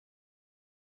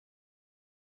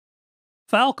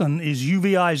Falcon is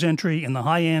UVI's entry in the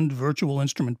high-end virtual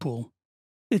instrument pool.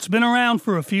 It's been around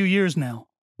for a few years now.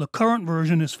 The current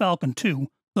version is Falcon 2,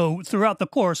 though throughout the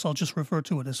course I'll just refer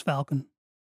to it as Falcon.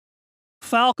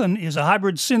 Falcon is a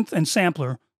hybrid synth and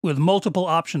sampler with multiple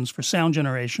options for sound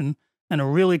generation and a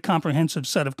really comprehensive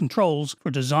set of controls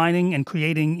for designing and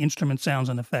creating instrument sounds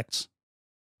and effects.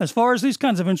 As far as these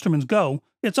kinds of instruments go,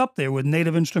 it's up there with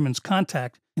Native Instruments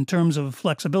Contact in terms of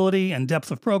flexibility and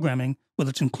depth of programming, with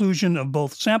its inclusion of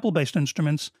both sample-based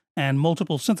instruments and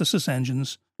multiple synthesis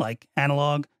engines like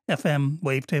analog, FM,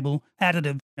 wavetable,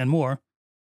 additive, and more,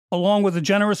 along with a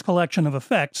generous collection of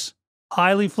effects,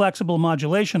 highly flexible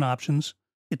modulation options,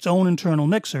 its own internal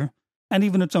mixer, and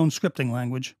even its own scripting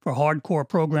language for hardcore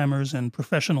programmers and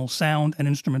professional sound and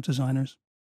instrument designers.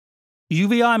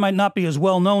 UVI might not be as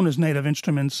well known as Native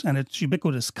Instruments and its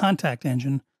ubiquitous Contact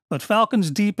engine, but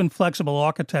Falcon's deep and flexible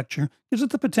architecture gives it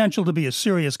the potential to be a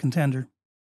serious contender.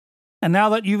 And now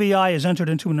that UVI has entered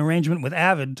into an arrangement with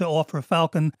Avid to offer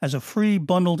Falcon as a free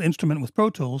bundled instrument with Pro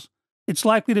Tools, it's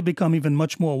likely to become even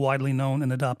much more widely known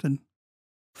and adopted.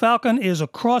 Falcon is a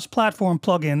cross-platform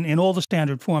plugin in all the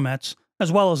standard formats,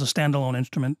 as well as a standalone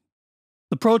instrument.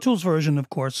 The Pro Tools version, of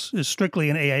course, is strictly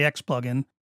an AAX plugin.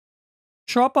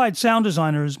 Sharp-eyed sound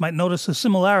designers might notice a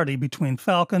similarity between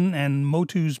Falcon and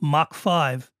Motu's Mach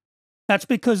 5. That's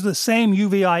because the same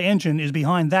UVI engine is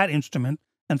behind that instrument,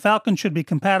 and Falcon should be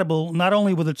compatible not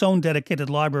only with its own dedicated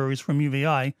libraries from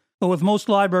UVI, but with most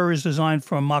libraries designed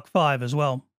for Mach 5 as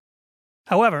well.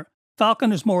 However,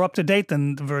 Falcon is more up-to-date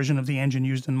than the version of the engine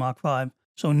used in Mach 5,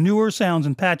 so newer sounds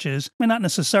and patches may not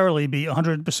necessarily be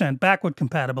 100% backward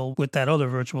compatible with that other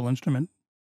virtual instrument.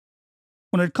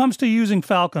 When it comes to using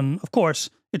Falcon, of course,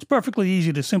 it's perfectly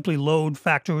easy to simply load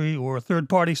factory or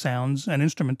third-party sounds and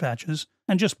instrument patches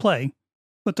and just play.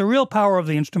 But the real power of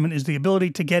the instrument is the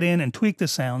ability to get in and tweak the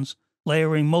sounds,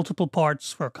 layering multiple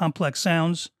parts for complex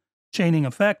sounds, chaining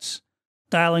effects,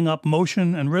 dialing up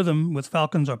motion and rhythm with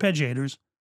Falcon's arpeggiators,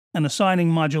 and assigning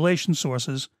modulation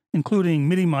sources, including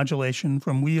MIDI modulation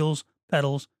from wheels,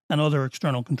 pedals, and other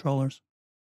external controllers.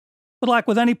 But like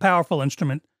with any powerful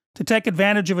instrument, to take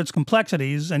advantage of its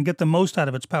complexities and get the most out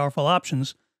of its powerful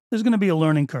options, there's going to be a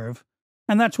learning curve,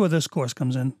 and that's where this course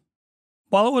comes in.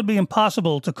 While it would be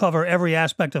impossible to cover every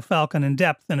aspect of Falcon in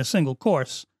depth in a single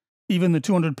course, even the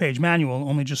 200-page manual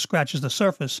only just scratches the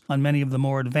surface on many of the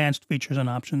more advanced features and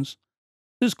options.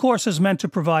 This course is meant to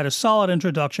provide a solid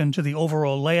introduction to the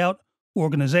overall layout,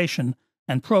 organization,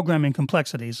 and programming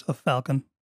complexities of Falcon.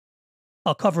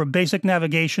 I'll cover basic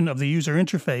navigation of the user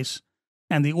interface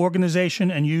and the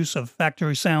organization and use of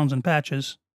factory sounds and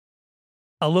patches.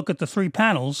 I'll look at the three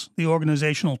panels, the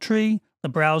organizational tree, the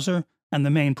browser, and the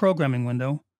main programming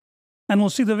window, and we'll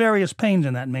see the various panes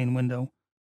in that main window.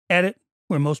 Edit,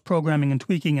 where most programming and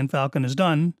tweaking in Falcon is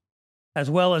done, as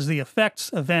well as the Effects,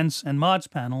 Events, and Mods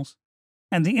panels,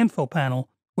 and the Info panel,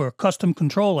 where custom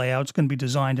control layouts can be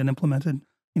designed and implemented,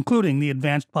 including the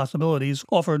advanced possibilities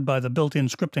offered by the built-in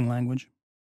scripting language.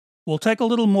 We'll take a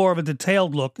little more of a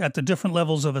detailed look at the different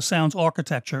levels of a sound's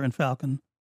architecture in Falcon,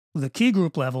 with a key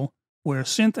group level, where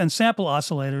synth and sample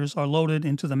oscillators are loaded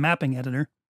into the mapping editor,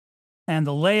 and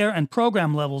the layer and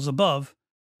program levels above,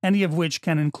 any of which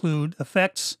can include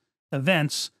effects,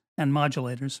 events, and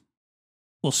modulators.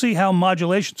 We'll see how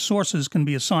modulation sources can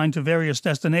be assigned to various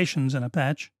destinations in a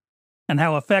patch, and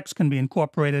how effects can be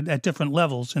incorporated at different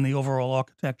levels in the overall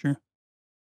architecture.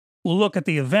 We'll look at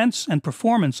the events and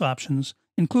performance options,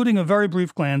 including a very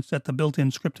brief glance at the built-in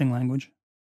scripting language.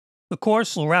 The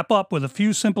course will wrap up with a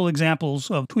few simple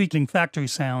examples of tweaking factory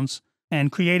sounds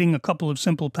and creating a couple of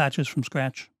simple patches from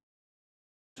scratch.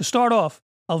 To start off,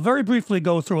 I'll very briefly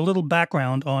go through a little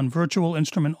background on virtual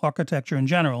instrument architecture in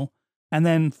general, and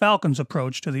then Falcon's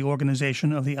approach to the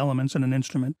organization of the elements in an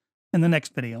instrument in the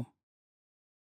next video.